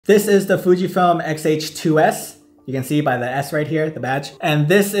This is the Fujifilm Xh2s. You can see by the S right here, the badge. And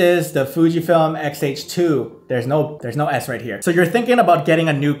this is the Fujifilm Xh2. There's no S right here. So you're thinking about getting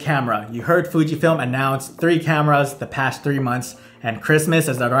a new camera. You heard Fujifilm announce 3 cameras the past 3 months, and Christmas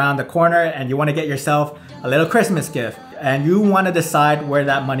is around the corner and you want to get yourself a little Christmas gift. And you want to decide where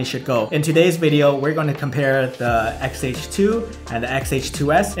that money should go. In today's video, we're going to compare the Xh2 and the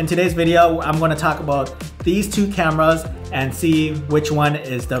Xh2s. In today's video, I'm going to talk about these 2 cameras and see which one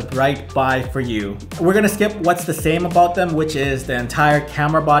is the right buy for you. We're going to skip what's the same about them, which is the entire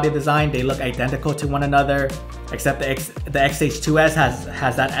camera body design. They look identical to one another, except the Xh2s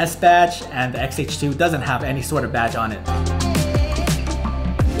has that S badge, and the Xh2 doesn't have any sort of badge on it.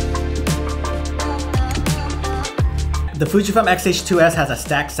 The Fujifilm Xh2s has a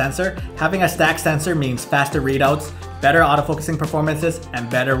stacked sensor. Having a stacked sensor means faster readouts, better autofocusing performances, and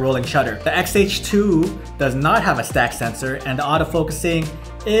better rolling shutter. The Xh2 does not have a stacked sensor, and the autofocusing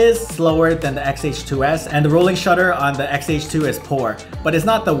is slower than the Xh2s, and the rolling shutter on the Xh2 is poor, but it's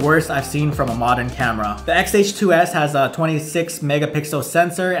not the worst I've seen from a modern camera. The Xh2s has a 26 megapixel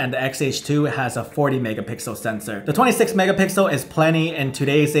sensor and the Xh2 has a 40 megapixel sensor. The 26 megapixel is plenty in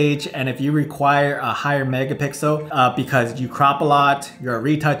today's age, and if you require a higher megapixel because you crop a lot, you're a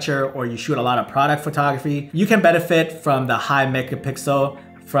retoucher, or you shoot a lot of product photography, you can benefit from the high megapixel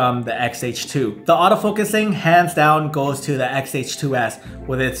from the Xh2. The autofocusing hands down goes to the Xh2s.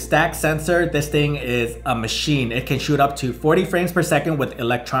 With its stacked sensor, this thing is a machine. It can shoot up to 40 frames per second with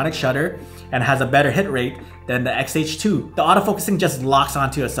electronic shutter and has a better hit rate than the Xh2. The autofocusing just locks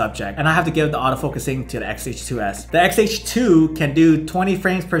onto a subject, and I have to give the autofocusing to the Xh2s. The Xh2 can do 20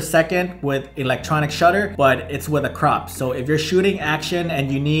 frames per second with electronic shutter, but it's with a crop. So if you're shooting action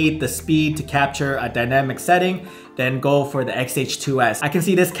and you need the speed to capture a dynamic setting, then go for the Xh2s. I can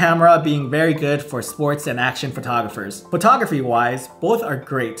see this camera being very good for sports and action photographers. Photography wise, both are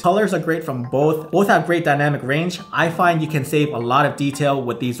great. Colors are great from both. Both have great dynamic range. I find you can save a lot of detail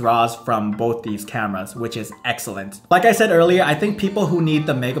with these RAWs from both these cameras, which is excellent. Like I said earlier, I think people who need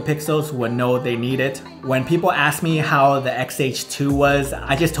the megapixels would know they need it. When people ask me how the Xh2 was,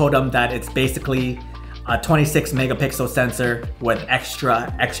 I just told them that it's basically a 26 megapixel sensor with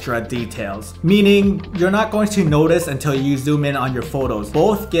extra details. Meaning you're not going to notice until you zoom in on your photos.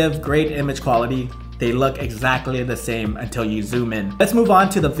 Both give great image quality. They look exactly the same until you zoom in. Let's move on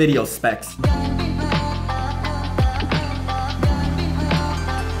to the video specs.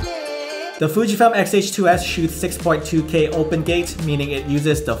 The Fujifilm Xh2s shoots 6.2K open gate, meaning it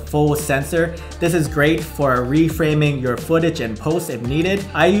uses the full sensor. This is great for reframing your footage in post if needed.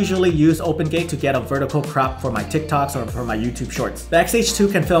 I usually use open gate to get a vertical crop for my TikToks or for my YouTube shorts. The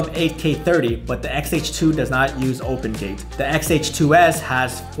Xh2 can film 8K 30, but the Xh2 does not use open gate. The Xh2s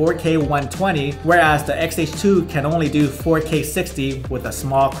has 4K 120, whereas the Xh2 can only do 4K 60 with a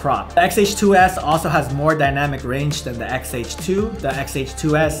small crop. The Xh2s also has more dynamic range than the Xh2. The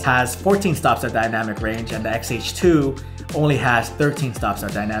Xh2s has 14 stops of dynamic range, and the Xh2 only has 13 stops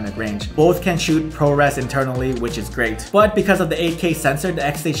of dynamic range. Both can shoot ProRes internally, which is great. But because of the 8K sensor, the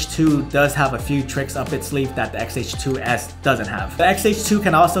Xh2 does have a few tricks up its sleeve that the Xh2s doesn't have. The Xh2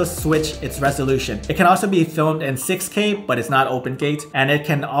 can also switch its resolution. It can also be filmed in 6K, but it's not open gate, and it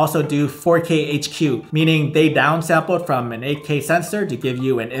can also do 4K HQ, meaning they downsampled from an 8K sensor to give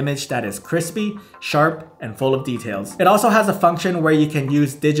you an image that is crispy, sharp, and full of details. It also has a function where you can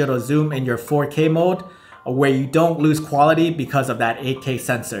use digital zoom in your 4K mode, where you don't lose quality because of that 8K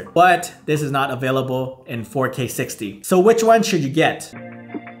sensor. But this is not available in 4K 60. So which one should you get?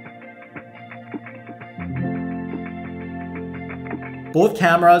 Both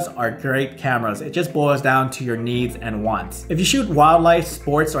cameras are great cameras. It just boils down to your needs and wants. If you shoot wildlife,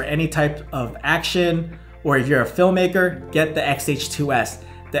 sports, or any type of action, or if you're a filmmaker, get the Xh2s.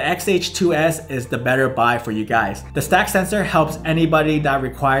 The Xh2s is the better buy for you guys. The stack sensor helps anybody that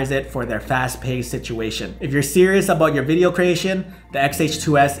requires it for their fast-paced situation. If you're serious about your video creation, the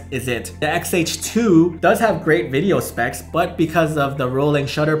Xh2s is it. The Xh2 does have great video specs, but because of the rolling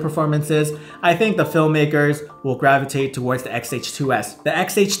shutter performances, I think the filmmakers will gravitate towards the Xh2s. The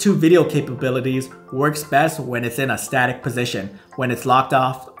Xh2 video capabilities works best when it's in a static position, when it's locked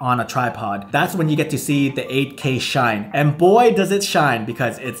off on a tripod. That's when you get to see the 8K shine. And boy does it shine,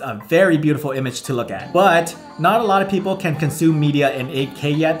 because it's a very beautiful image to look at. But not a lot of people can consume media in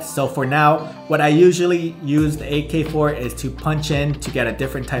 8K yet, so for now, what I usually use the 8K for is to punch in to get a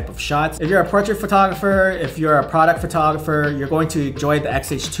different type of shots. If you're a portrait photographer, if you're a product photographer, you're going to enjoy the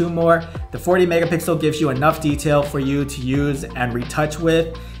Xh2 more. The 40 megapixel gives you enough detail for you to use and retouch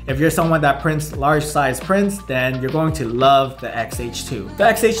with. If you're someone that prints large size prints, then you're going to love the Xh2. The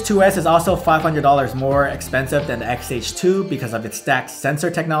Xh2s is also $500 more expensive than the Xh2 because of its stacked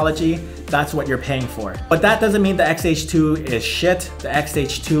sensor technology. That's what you're paying for. But that doesn't mean the Xh2 is shit. The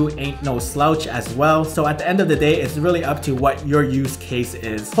Xh2 ain't no slouch as well. So at the end of the day, it's really up to what your use case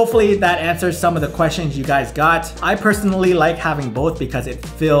is. Hopefully that answers some of the questions you guys got. I personally like having both because it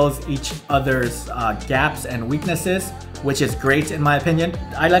fills each other's gaps and weaknesses, which is great in my opinion.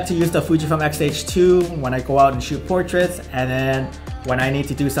 I like to use the Fujifilm X-H2 when I go out and shoot portraits, and then when I need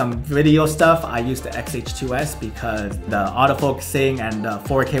to do some video stuff, I use the Xh2s because the autofocusing and the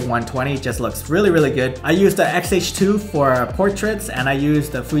 4K 120 just looks really, really good. I use the Xh2 for portraits, and I use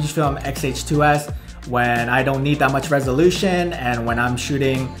the Fujifilm X-H2s when I don't need that much resolution, and when I'm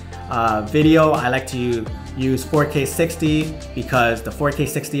shooting video, I like to use 4K 60 because the 4K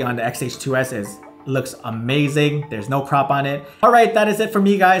 60 on the Xh2s looks amazing. There's no crop on it. Alright, that is it for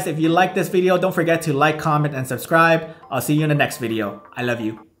me guys. If you like this video, don't forget to like, comment, and subscribe. I'll see you in the next video. I love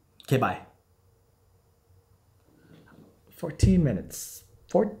you. Okay, bye. 14 minutes.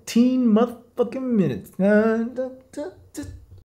 14 motherfucking minutes.